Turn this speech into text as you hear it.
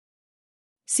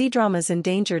Cdrama's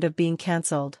Endangered of being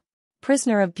cancelled.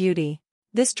 Prisoner of Beauty.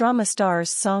 This drama stars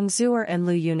Song Zuer and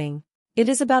Lu Yuning. It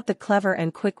is about the clever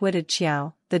and quick-witted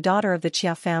Qiao, the daughter of the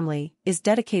Qiao family, is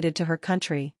dedicated to her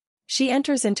country. She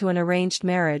enters into an arranged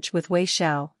marriage with Wei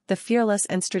Xiao, the fearless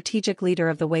and strategic leader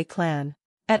of the Wei clan.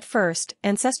 At first,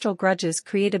 ancestral grudges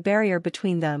create a barrier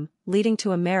between them, leading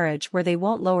to a marriage where they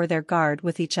won't lower their guard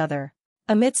with each other.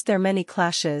 Amidst their many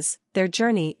clashes, their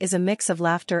journey is a mix of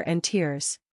laughter and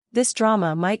tears. This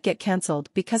drama might get cancelled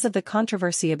because of the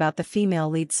controversy about the female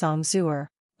lead Song Zuer.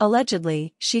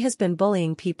 Allegedly, she has been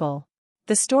bullying people.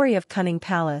 The story of Cunning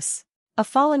Palace. A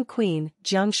fallen queen,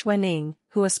 Jiang Xuening,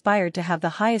 who aspired to have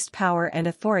the highest power and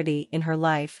authority in her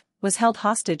life, was held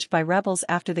hostage by rebels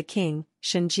after the king,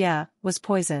 Shen Jia, was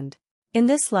poisoned. In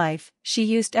this life, she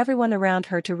used everyone around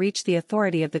her to reach the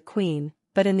authority of the queen,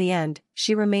 but in the end,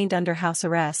 she remained under house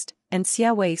arrest, and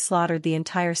Xia Wei slaughtered the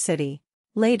entire city.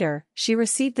 Later, she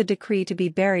received the decree to be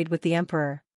buried with the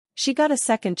emperor. She got a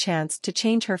second chance to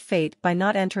change her fate by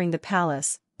not entering the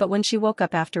palace, but when she woke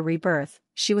up after rebirth,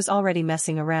 she was already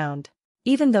messing around.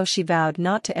 Even though she vowed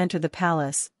not to enter the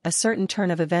palace, a certain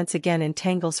turn of events again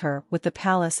entangles her with the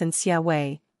palace and Xia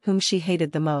Wei, whom she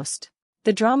hated the most.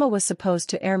 The drama was supposed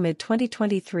to air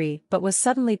mid-2023 but was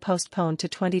suddenly postponed to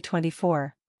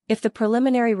 2024. If the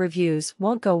preliminary reviews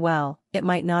won't go well, it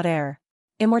might not air.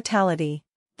 Immortality.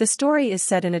 The story is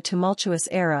set in a tumultuous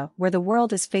era where the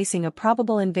world is facing a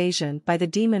probable invasion by the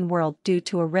demon world due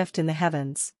to a rift in the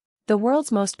heavens. The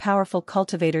world's most powerful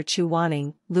cultivator Chu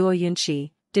Wanning, Luo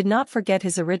Yunqi, did not forget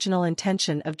his original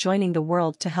intention of joining the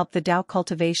world to help the Dao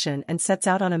cultivation and sets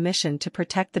out on a mission to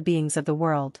protect the beings of the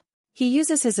world. He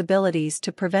uses his abilities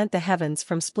to prevent the heavens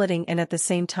from splitting, and at the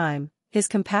same time, his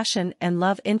compassion and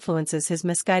love influences his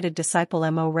misguided disciple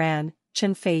Mo Ran,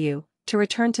 Chen Feiyu, to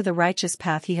return to the righteous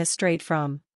path he has strayed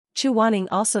from. Chu Wanning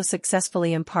also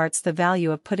successfully imparts the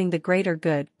value of putting the greater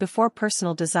good before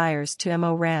personal desires to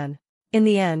Mo Ran. In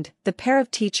the end, the pair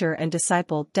of teacher and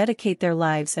disciple dedicate their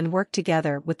lives and work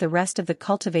together with the rest of the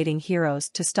cultivating heroes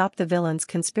to stop the villain's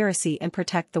conspiracy and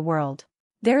protect the world.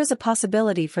 There is a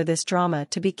possibility for this drama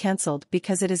to be cancelled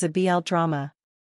because it is a BL drama.